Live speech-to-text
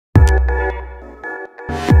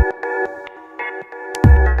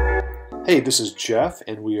Hey, this is Jeff,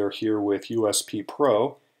 and we are here with USP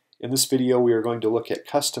Pro. In this video, we are going to look at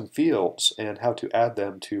custom fields and how to add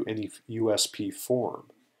them to any USP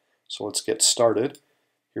form. So let's get started.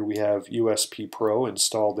 Here we have USP Pro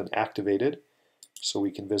installed and activated. So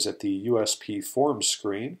we can visit the USP Forms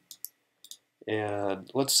screen.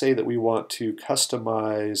 And let's say that we want to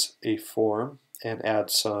customize a form and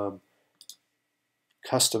add some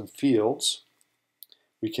custom fields.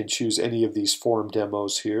 We can choose any of these form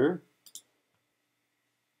demos here,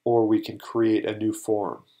 or we can create a new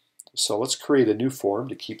form. So let's create a new form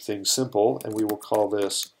to keep things simple, and we will call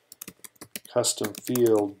this custom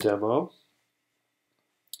field demo.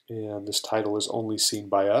 And this title is only seen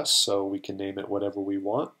by us, so we can name it whatever we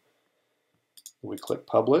want. We click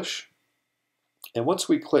publish. And once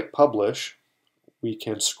we click publish, we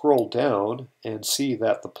can scroll down and see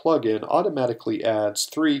that the plugin automatically adds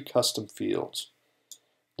 3 custom fields.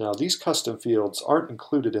 Now these custom fields aren't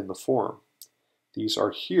included in the form. These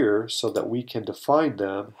are here so that we can define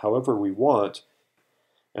them however we want,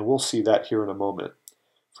 and we'll see that here in a moment.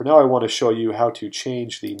 For now, I want to show you how to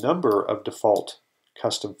change the number of default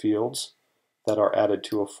custom fields that are added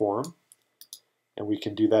to a form, and we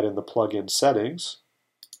can do that in the plugin settings.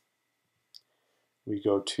 We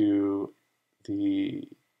go to the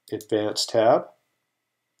Advanced tab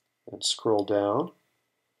and scroll down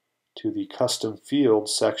to the Custom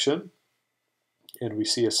Fields section, and we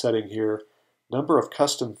see a setting here, number of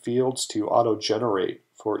custom fields to auto-generate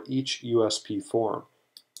for each USP form.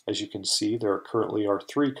 As you can see, there currently are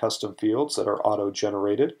 3 custom fields that are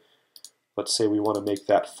auto-generated. Let's say we want to make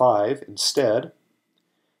that 5 instead.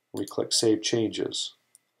 We click Save Changes.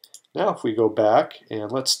 Now if we go back and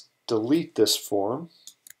let's delete this form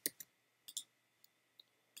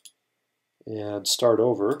and start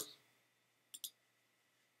over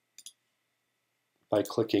by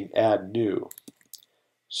clicking Add New.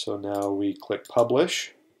 So now we click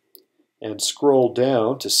Publish and scroll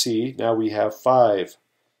down to see now we have 5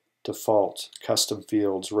 default custom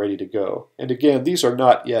fields ready to go. And again, these are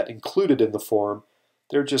not yet included in the form.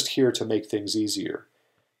 They're just here to make things easier.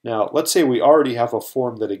 Now, let's say we already have a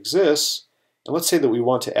form that exists, and let's say that we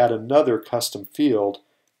want to add another custom field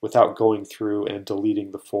without going through and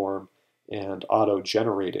deleting the form and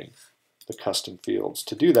auto-generating the custom fields.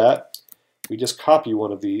 To do that, we just copy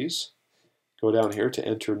one of these, go down here to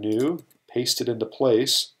Enter New, paste it into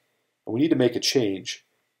place, and we need to make a change.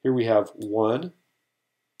 Here we have 1,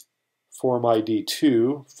 Form ID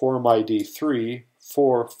 2, Form ID 3,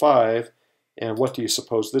 4, 5, and what do you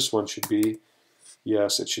suppose this one should be?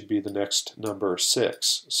 Yes, it should be the next number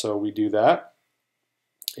 6. So we do that,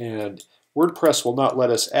 and WordPress will not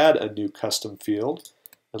let us add a new custom field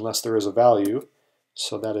unless there is a value,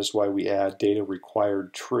 so that is why we add data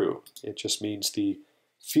required true. It just means the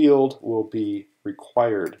field will be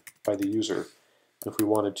required by the user. If we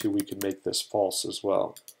wanted to, we could make this false as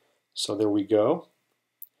well. So there we go.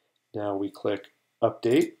 Now we click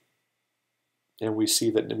Update, and we see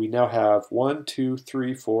that we now have 1, 2,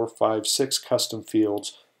 3, 4, 5, 6 custom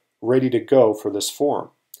fields ready to go for this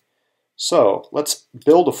form. So let's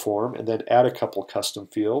build a form and then add a couple custom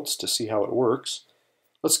fields to see how it works.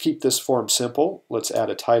 Let's keep this form simple. Let's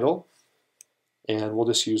add a title, and we'll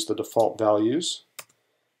just use the default values.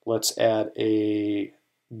 Let's add a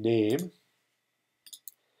name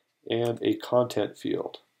and a content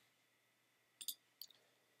field.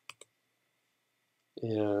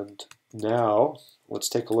 And now let's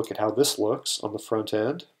take a look at how this looks on the front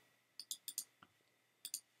end.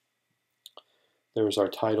 There's our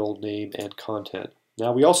title, name, and content.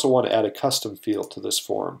 Now we also want to add a custom field to this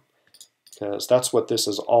form, because that's what this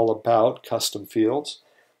is all about, custom fields.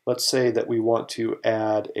 Let's say that we want to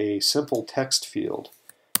add a simple text field.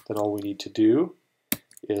 Then all we need to do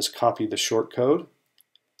is copy the shortcode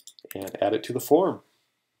and add it to the form.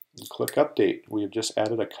 And click Update. We have just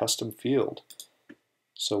added a custom field.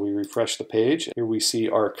 So we refresh the page. Here we see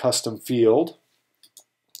our custom field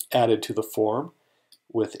added to the form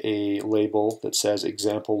with a label that says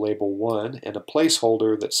example label 1 and a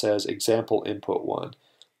placeholder that says example input 1.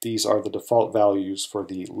 These are the default values for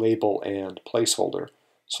the label and placeholder.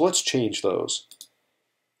 So let's change those.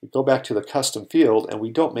 We go back to the custom field and we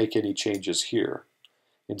don't make any changes here.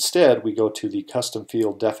 Instead, we go to the custom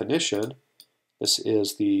field definition. This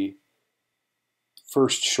is the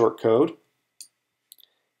first shortcode.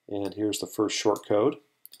 And here's the first shortcode.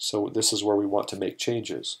 So this is where we want to make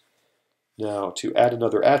changes. Now to add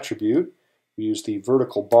another attribute, we use the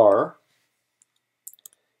vertical bar,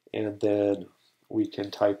 and then we can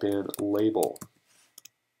type in label.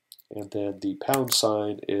 And then the pound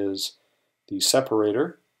sign is the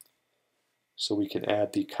separator. So we can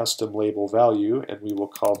add the custom label value, and we will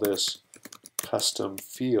call this custom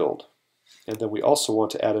field. And then we also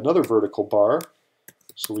want to add another vertical bar,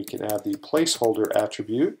 so we can add the placeholder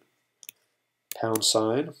attribute, #,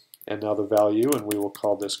 and now the value, and we will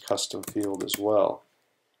call this custom field as well.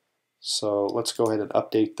 So let's go ahead and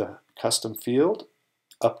update the custom field,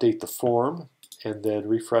 update the form, and then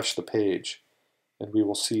refresh the page. And we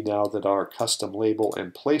will see now that our custom label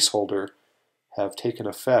and placeholder have taken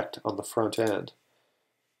effect on the front end.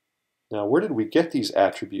 Now, where did we get these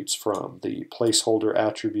attributes from, the placeholder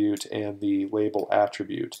attribute and the label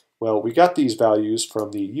attribute? Well, we got these values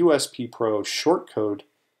from the USP Pro shortcode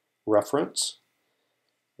reference,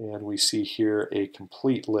 and we see here a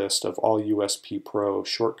complete list of all USP Pro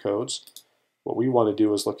shortcodes. What we want to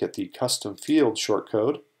do is look at the custom field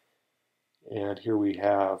shortcode, and here we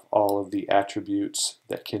have all of the attributes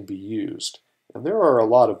that can be used. And there are a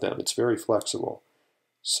lot of them. It's very flexible.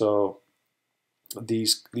 So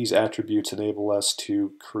these attributes enable us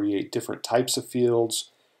to create different types of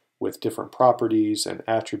fields with different properties and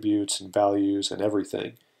attributes and values and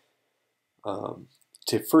everything.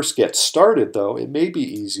 To first get started, though, it may be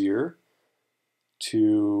easier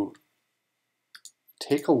to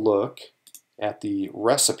take a look at the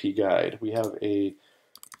recipe guide. We have a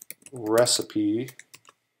recipe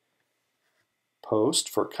post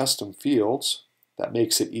for custom fields that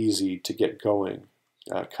makes it easy to get going.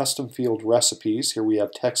 Custom field recipes, here we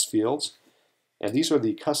have text fields, and these are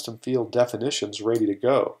the custom field definitions ready to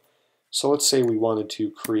go. So let's say we wanted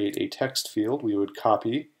to create a text field. We would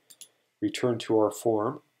copy, return to our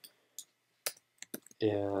form,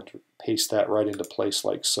 and paste that right into place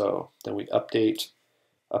like so. Then we update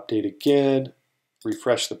again,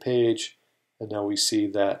 refresh the page, and now we see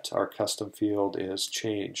that our custom field is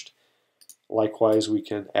changed. Likewise, we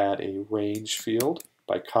can add a range field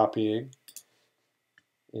by copying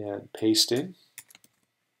and pasting,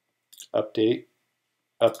 update,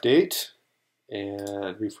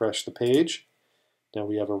 and refresh the page. Now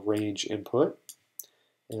we have a range input,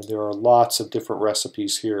 and there are lots of different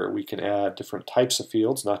recipes here. We can add different types of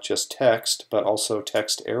fields, not just text, but also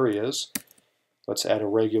text areas. Let's add a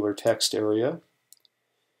regular text area.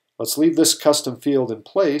 Let's leave this custom field in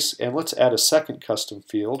place, and let's add a second custom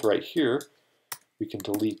field right here. We can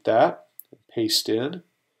delete that, paste in,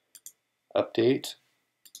 update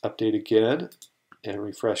again, and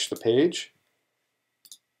refresh the page.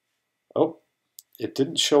 Oh, it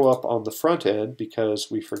didn't show up on the front end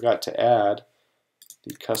because we forgot to add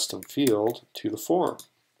the custom field to the form.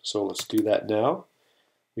 So let's do that now.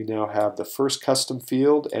 We now have the first custom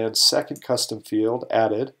field and second custom field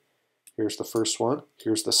added. Here's the first one,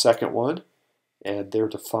 here's the second one, and they're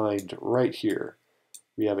defined right here.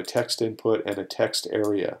 We have a text input and a text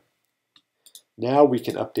area. Now we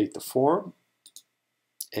can update the form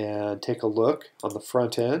and take a look on the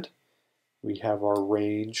front end. We have our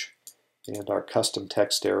range and our custom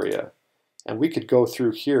text area. And we could go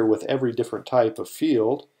through here with every different type of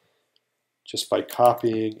field just by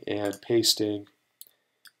copying and pasting,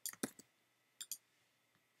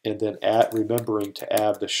 and then remembering to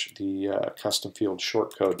add the custom field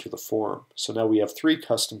shortcode to the form. So now we have 3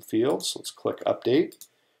 custom fields. Let's click Update,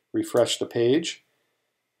 refresh the page,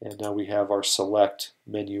 and now we have our Select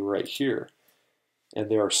menu right here. And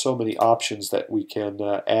there are so many options that we can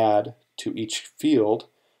add to each field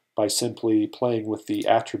by simply playing with the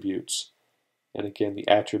attributes. And again, the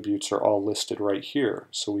attributes are all listed right here.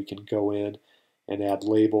 So we can go in and add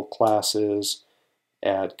label classes,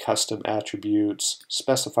 add custom attributes,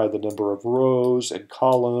 specify the number of rows and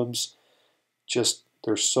columns. Just,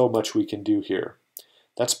 there's so much we can do here.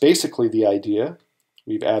 That's basically the idea.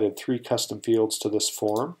 We've added 3 custom fields to this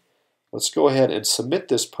form. Let's go ahead and submit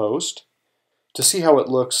this post to see how it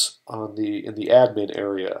looks on in the admin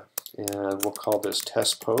area. And we'll call this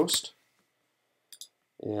test post.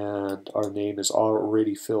 And our name is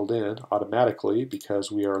already filled in automatically because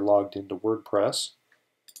we are logged into WordPress.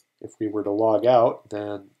 If we were to log out,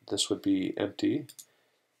 then this would be empty.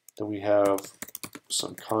 Then we have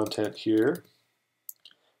some content here.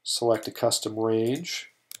 Select a custom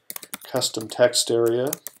range, custom text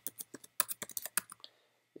area,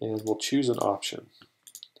 and we'll choose an option.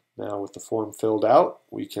 Now with the form filled out,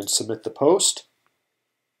 we can submit the post,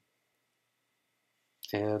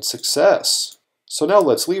 and success. So now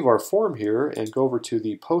let's leave our form here and go over to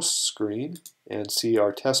the post screen and see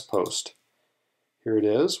our test post. Here it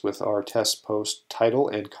is with our test post title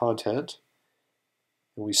and content.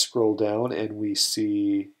 And we scroll down and we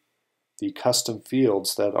see the custom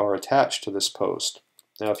fields that are attached to this post.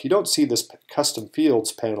 Now if you don't see this custom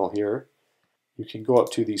fields panel here, you can go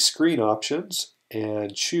up to the screen options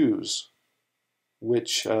and choose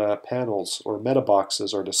which panels or meta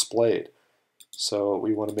boxes are displayed. So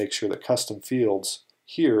we want to make sure that custom fields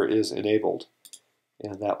here is enabled,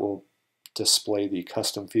 and that will display the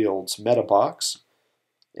custom fields meta box.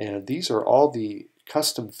 And these are all the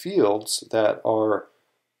custom fields that are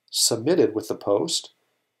submitted with the post.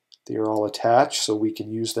 They are all attached, so we can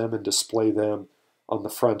use them and display them on the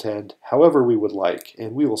front end however we would like,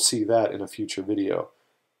 and we will see that in a future video.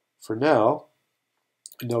 For now,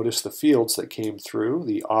 notice the fields that came through.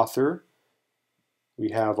 The author, we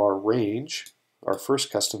have our range. Our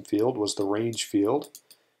first custom field was the range field,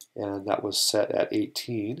 and that was set at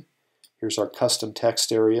 18. Here's our custom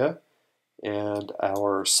text area, and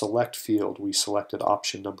our select field, we selected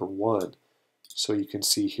option number 1. So you can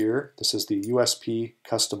see here, this is the USP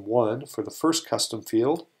custom 1 for the first custom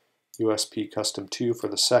field, USP custom 2 for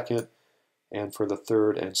the second, and for the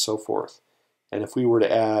third, and so forth. And if we were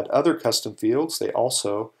to add other custom fields, they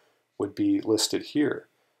also would be listed here.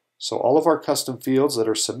 So all of our custom fields that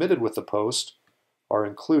are submitted with the post are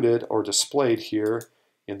included or displayed here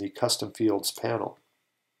in the custom fields panel.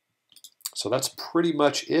 So that's pretty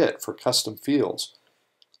much it for custom fields.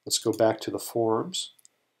 Let's go back to the forms,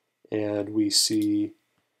 and we see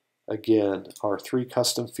again our 3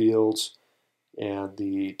 custom fields and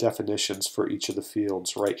the definitions for each of the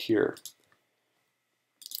fields right here.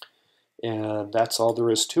 And that's all there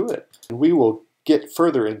is to it. And we will get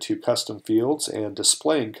further into custom fields and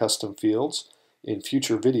displaying custom fields in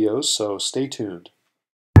future videos, so stay tuned.